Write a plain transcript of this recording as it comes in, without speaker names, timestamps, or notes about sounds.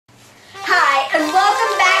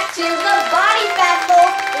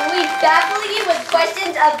baffling you with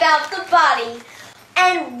questions about the body.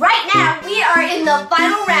 And right now, we are in the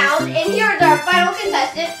final round, and here is our final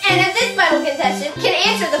contestant. And if this final contestant can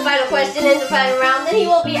answer the final question in the final round, then he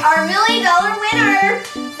will be our $1 million winner.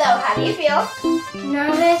 So, how do you feel?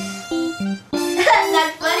 Nervous.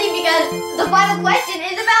 That's funny because the final question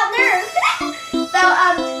is about nerves.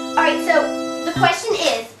 Alright, so the question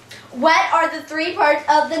is, what are the 3 parts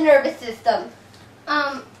of the nervous system?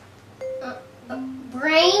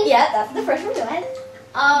 Brain. Yeah, that's the first one. Go ahead.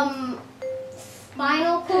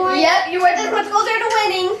 Spinal cord. Yep, you were this much closer to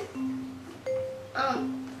winning.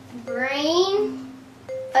 Brain.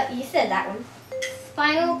 You said that one.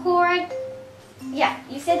 Spinal cord. Yeah,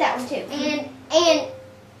 you said that one too. And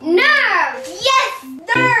nerves. Yes,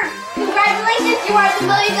 nerves. Congratulations, you are the $1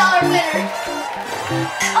 million winner.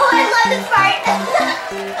 Oh, I love this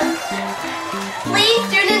part.